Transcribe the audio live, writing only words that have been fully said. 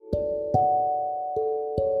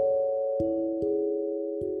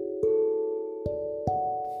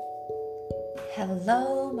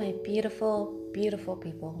Hello, my beautiful, beautiful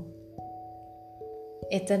people.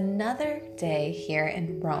 It's another day here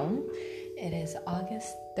in Rome. It is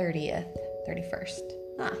August 30th, 31st.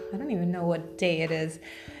 I don't even know what day it is.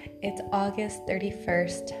 It's August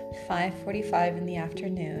 31st, 5:45 in the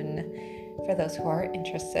afternoon. For those who are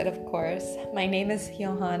interested, of course. My name is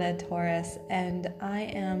Johanna Torres, and I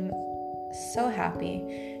am so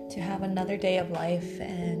happy to have another day of life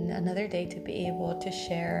and another day to be able to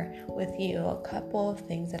share with you a couple of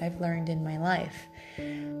things that I've learned in my life.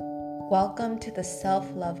 Welcome to the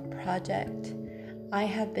Self-Love Project. I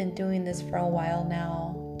have been doing this for a while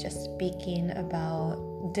now, just speaking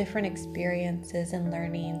about different experiences and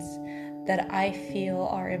learnings that I feel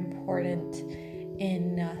are important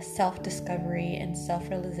in self-discovery and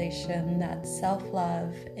self-realization, that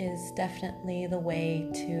self-love is definitely the way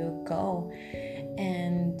to go.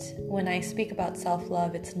 And when I speak about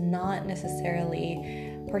self-love, it's not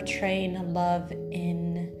necessarily portraying love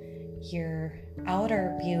in your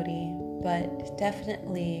outer beauty, but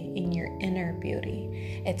definitely in your inner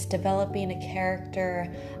beauty. It's developing a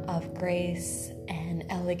character of grace and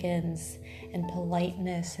elegance and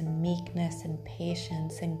politeness and meekness and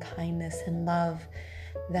patience and kindness and love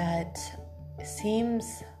that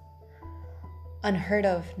seems unheard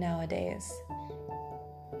of nowadays.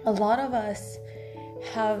 A lot of us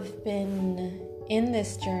have been in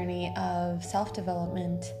this journey of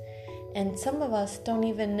self-development, and some of us don't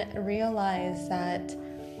even realize that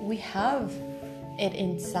we have it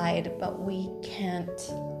inside, but we can't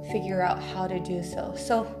figure out how to do so.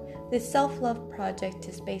 So this self-love project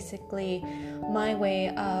is basically my way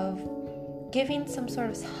of giving some sort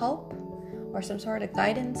of help or some sort of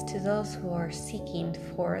guidance to those who are seeking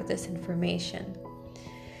for this information.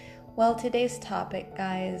 Well, today's topic,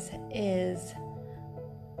 guys, is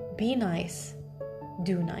be nice,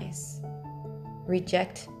 do nice,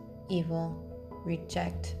 reject evil,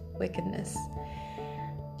 reject wickedness.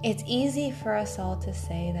 It's easy for us all to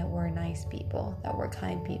say that we're nice people, that we're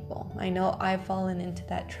kind people. I know I've fallen into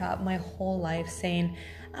that trap my whole life, saying,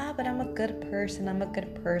 but I'm a good person, I'm a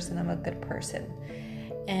good person, I'm a good person.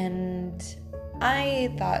 And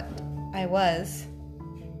I thought I was.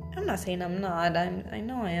 I'm not saying I'm not. I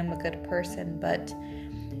know I am a good person, but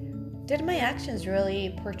did my actions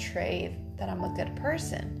really portray that I'm a good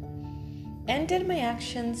person? And did my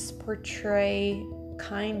actions portray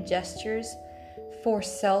kind gestures for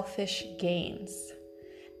selfish gains?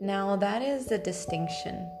 Now, that is the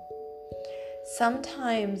distinction.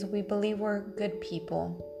 Sometimes we believe we're good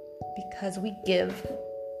people because we give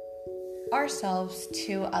ourselves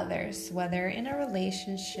to others, whether in a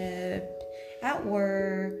relationship, at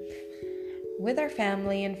work, with our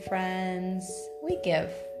family and friends. We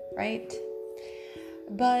give, right?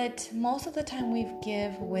 But most of the time we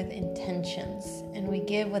give with intentions and we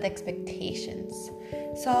give with expectations.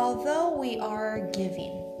 So although we are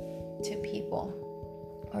giving to people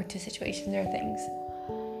or to situations or things,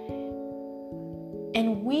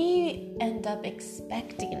 and we end up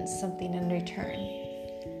expecting something in return,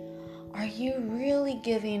 are you really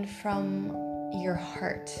giving from your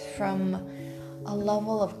heart, from a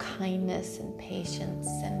level of kindness and patience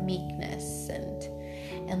and meekness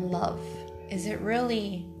and love? Is it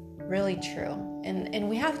really, really true? And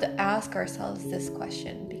we have to ask ourselves this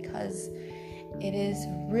question, because it is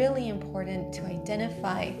really important to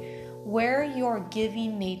identify where your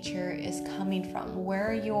giving nature is coming from,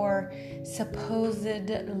 where your supposed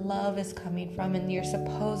love is coming from, and your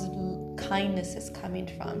supposed kindness is coming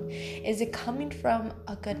from. Is it coming from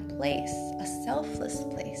a good place, a selfless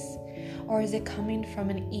place? Or is it coming from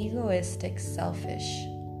an egoistic, selfish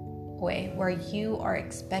way where you are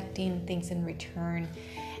expecting things in return,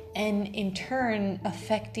 and in turn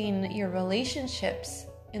affecting your relationships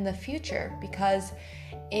in the future, because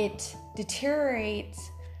it deteriorates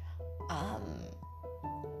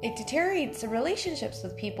the relationships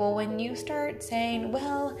with people when you start saying,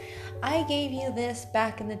 well, I gave you this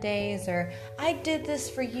back in the days, or I did this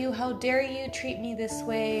for you, how dare you treat me this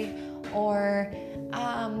way, or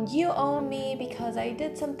you owe me because I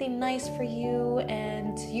did something nice for you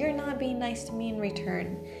and you're not being nice to me in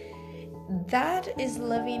return. That is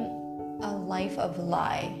living a life of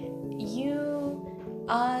lie. You,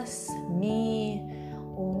 us, me,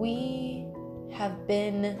 we have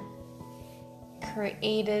been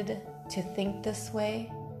created to think this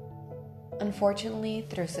way, unfortunately,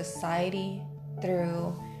 through society,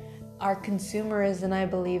 through our consumerism. I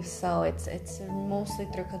believe so. It's mostly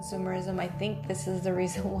through consumerism. I think this is the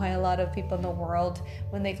reason why a lot of people in the world,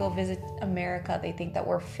 when they go visit America, they think that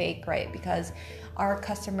we're fake, right? Because our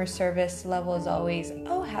customer service level is always,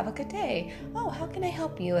 oh, have a good day. Oh, how can I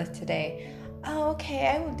help you with today? oh, okay,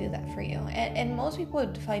 I will do that for you. And most people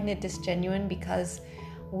would find it disgenuine because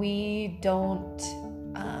we don't,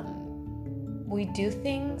 we do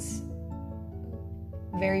things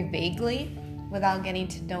very vaguely without getting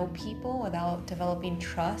to know people, without developing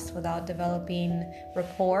trust, without developing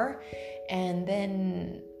rapport. And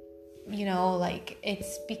then, like,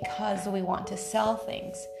 it's because we want to sell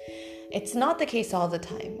things. It's not the case all the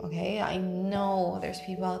time, okay? I know there's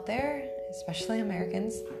people out there, especially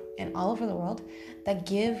Americans and all over the world, that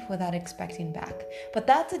give without expecting back. But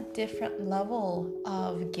that's a different level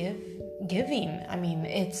of giving. I mean,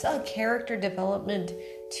 it's a character development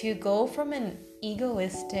to go from an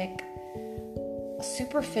egoistic,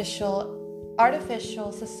 superficial,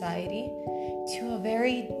 artificial society to a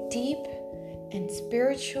very deep and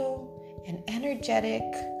spiritual and energetic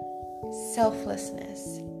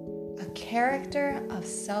selflessness, a character of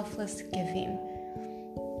selfless giving.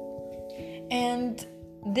 And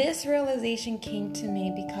this realization came to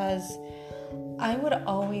me because I would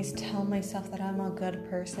always tell myself that I'm a good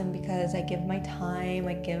person because I give my time,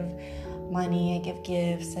 I give money, I give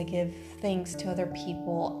gifts, I give things to other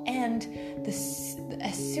people. And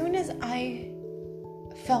as soon as I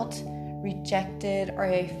felt rejected, or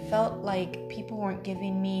I felt like people weren't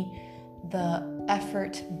giving me the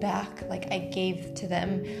effort back like I gave to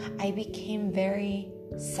them, I became very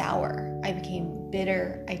sour. I became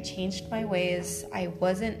bitter. I changed my ways. I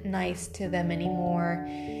wasn't nice to them anymore.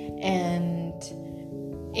 And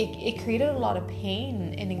it created a lot of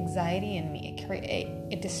pain and anxiety in me.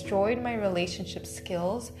 It destroyed my relationship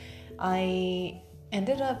skills. I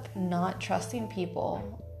ended up not trusting people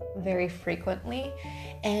very frequently.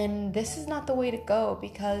 And this is not the way to go,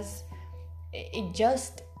 because it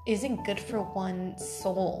just isn't good for one's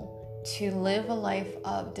soul to live a life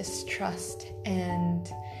of distrust and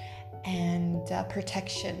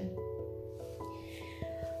protection.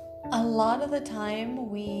 A lot of the time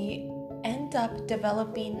we end up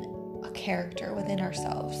developing a character within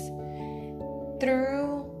ourselves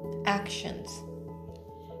through actions.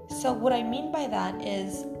 So what I mean by that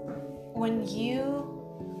is when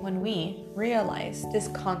we realize this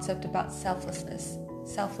concept about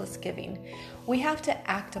selfless giving, we have to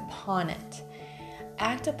act upon it.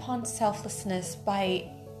 Act upon selflessness by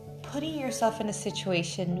putting yourself in a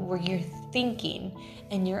situation where you're thinking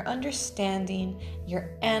and you're understanding,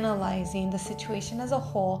 you're analyzing the situation as a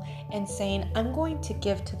whole and saying, I'm going to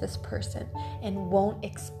give to this person and won't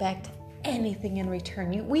expect anything in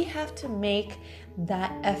return. We have to make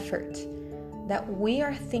that effort, that we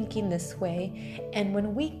are thinking this way. And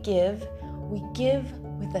when we give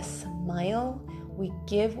with a smile, we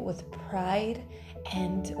give with pride,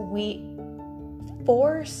 and we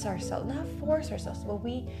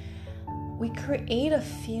we create a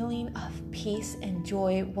feeling of peace and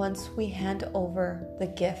joy once we hand over the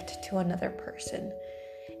gift to another person.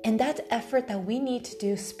 And that's effort that we need to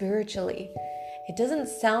do spiritually. It doesn't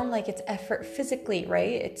sound like it's effort physically,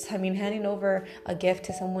 right? Handing over a gift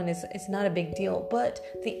to someone is not a big deal, but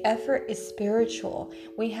the effort is spiritual.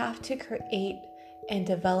 We have to create and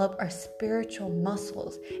develop our spiritual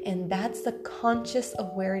muscles, and that's the conscious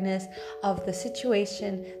awareness of the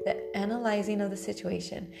situation, the analyzing of the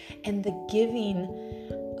situation, and the giving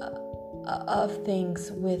of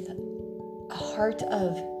things with a heart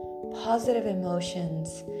of positive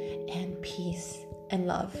emotions and peace and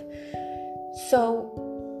love.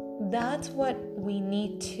 So that's what we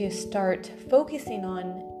need to start focusing on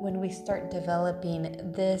when we start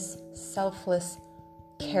developing this selfless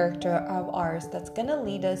character of ours that's going to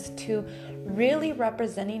lead us to really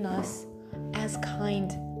representing us as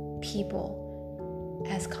kind people.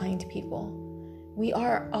 We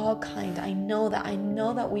are all kind. I know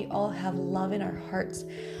that we all have love in our hearts,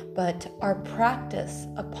 but our practice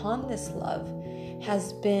upon this love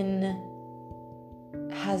has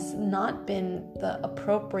not been the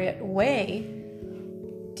appropriate way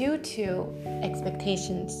due to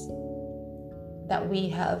expectations that we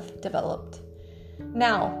have developed.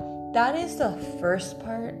 Now, that is the first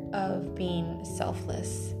part of being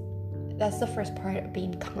selfless. That's the first part of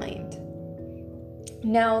being kind.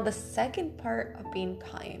 Now, the second part of being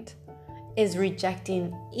kind is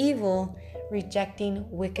rejecting evil, rejecting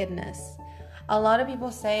wickedness. A lot of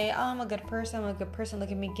people say, oh, I'm a good person,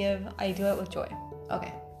 look at me give, I do it with joy.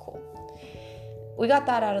 Okay, cool. We got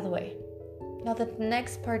that out of the way. Now, the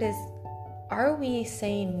next part is, are we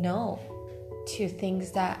saying no to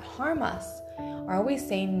things that harm us? Are we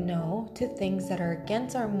saying no to things that are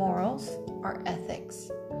against our morals, our ethics?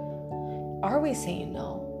 Are we saying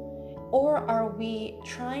no? Or are we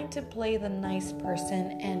trying to play the nice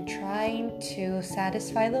person and trying to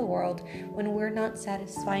satisfy the world when we're not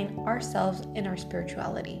satisfying ourselves in our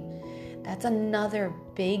spirituality? That's another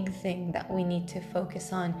big thing that we need to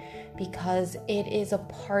focus on, because it is a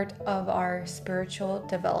part of our spiritual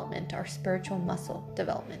development, our spiritual muscle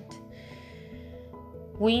development.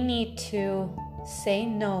 We need to say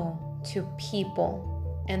no to people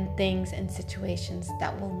and things and situations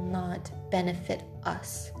that will not benefit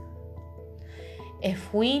us.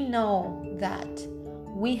 If we know that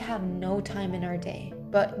we have no time in our day,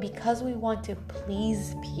 but because we want to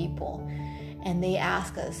please people and they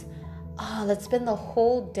ask us, let's spend the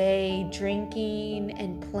whole day drinking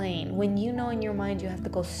and playing, when you know in your mind you have to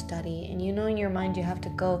go study, and you know in your mind you have to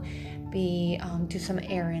go do some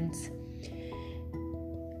errands,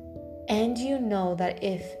 and you know that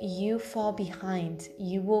if you fall behind,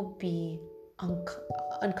 you will be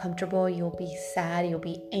uncomfortable, you'll be sad, you'll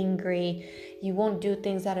be angry, you won't do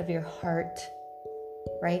things out of your heart,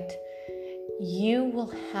 right? You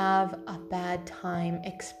will have a bad time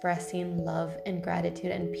expressing love and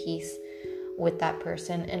gratitude and peace with that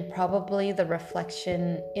person, and probably the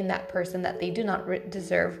reflection in that person that they do not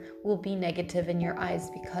deserve will be negative in your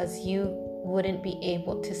eyes, because you wouldn't be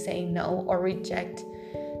able to say no or reject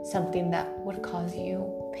something that would cause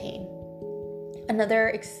you pain. Another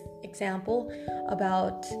example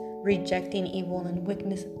about rejecting evil and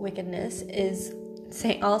wickedness is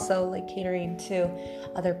also like catering to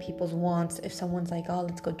other people's wants. If someone's like,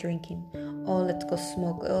 let's go drinking, let's go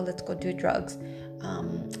smoke, let's go do drugs,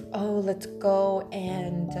 let's go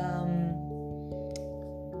and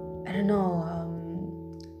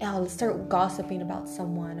let's start gossiping about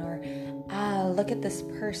someone, or look at this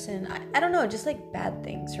person. I don't know, just like bad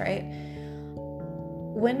things, right?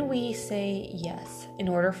 When we say yes in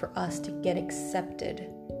order for us to get accepted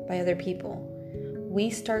by other people, we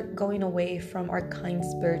start going away from our kind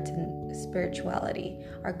spirit and spirituality,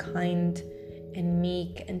 our kind and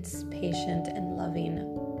meek and patient and loving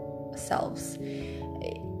selves.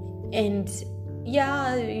 And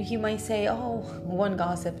yeah, you might say, one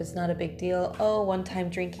gossip is not a big deal. One time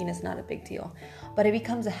drinking is not a big deal. But it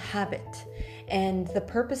becomes a habit. And the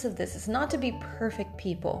purpose of this is not to be perfect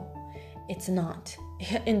people. It's not.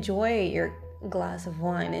 Enjoy your glass of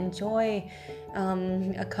wine. Enjoy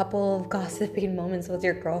a couple of gossiping moments with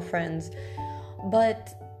your girlfriends.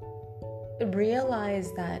 But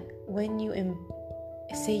realize that when you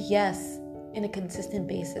say yes in a consistent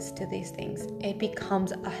basis to these things, it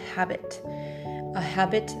becomes a habit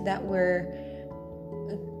that we're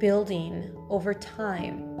building over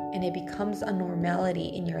time, and it becomes a normality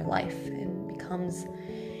in your life and becomes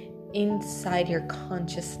inside your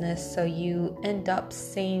consciousness. So you end up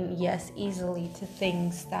saying yes easily to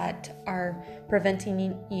things that are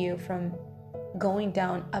preventing you from going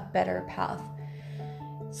down a better path.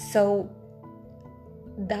 So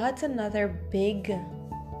that's another big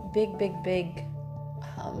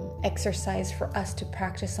exercise for us to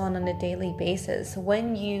practice on a daily basis.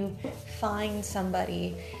 When you find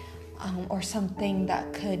somebody or something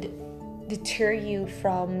that could deter you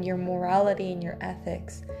from your morality and your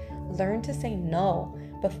ethics, learn to say no.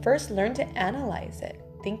 But first, learn to analyze it,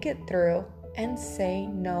 think it through, and say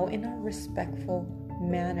no in a respectful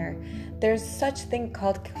manner. There's such thing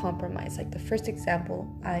called compromise. Like the first example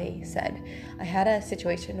I said, I had a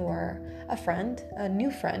situation where a new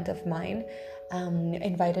friend of mine,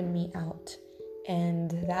 invited me out,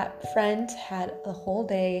 and that friend had a whole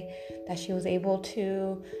day that she was able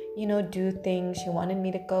to, do things. She wanted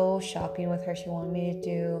me to go shopping with her. She wanted me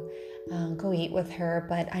to go eat with her.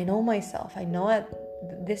 But I know myself. I know at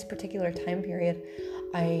this particular time period,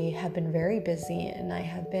 I have been very busy, and I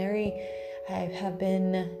have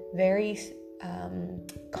been very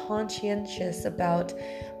conscientious about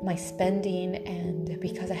my spending, and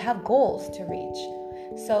because I have goals to reach.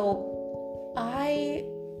 So I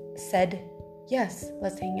said, yes,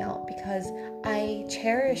 let's hang out, because I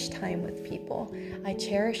cherish time with people. I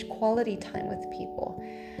cherish quality time with people.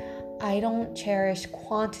 I don't cherish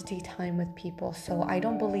quantity time with people. So I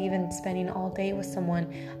don't believe in spending all day with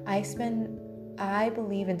someone. I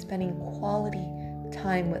believe in spending quality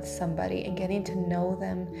time with somebody and getting to know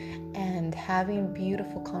them and having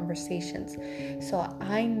beautiful conversations. So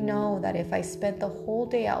I know that if I spent the whole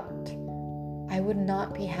day out, I would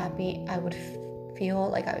not be happy. I would feel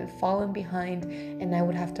like I would fallen behind, and I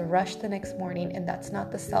would have to rush the next morning, and that's not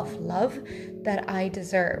the self-love that I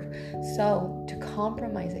deserve. So to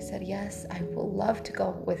compromise, I said, yes, I will love to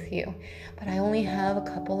go with you, but I only have a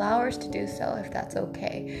couple hours to do so, if that's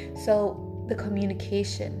okay. So the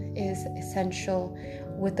communication is essential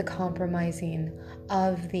with the compromising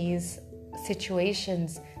of these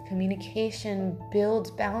situations. Communication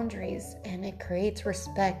builds boundaries, and it creates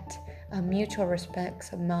respect, mutual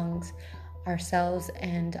respect amongst ourselves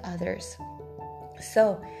and others.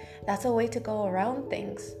 So that's a way to go around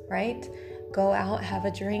things, right? Go out, have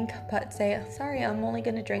a drink, but say, sorry, I'm only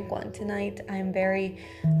going to drink one tonight. I'm very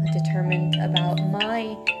determined about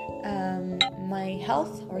my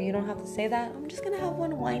health, or you don't have to say that. I'm just going to have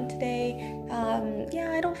one wine today.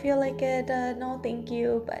 Yeah, I don't feel like it. No, thank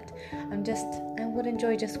you. But I would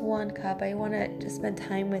enjoy just one cup. I want to just spend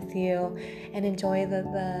time with you and enjoy the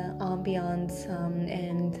ambiance.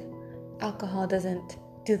 And alcohol doesn't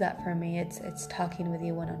do that for me. It's talking with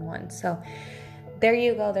you one-on-one. So there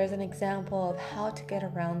you go. There's an example of how to get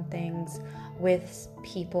around things with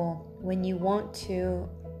people when you want to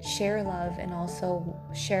share love and also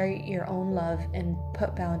share your own love and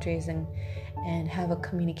put boundaries and have a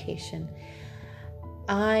communication.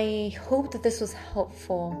 I hope that this was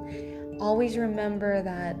helpful. Always remember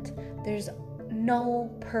that there's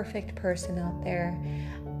no perfect person out there.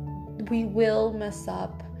 We will mess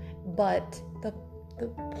up, but the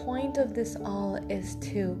point of this all is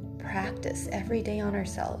to practice every day on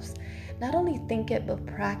ourselves. Not only think it, but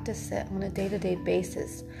practice it on a day-to-day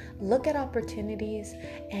basis. Look at opportunities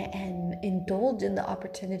and indulge in the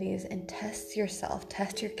opportunities and test yourself,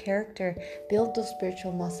 test your character, build those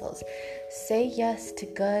spiritual muscles. Say yes to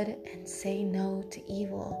good and say no to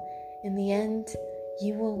evil. In the end,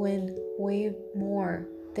 you will win way more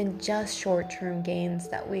than just short-term gains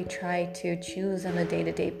that we try to choose on a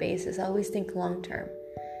day-to-day basis. Always think long-term.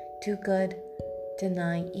 Do good,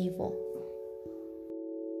 deny evil.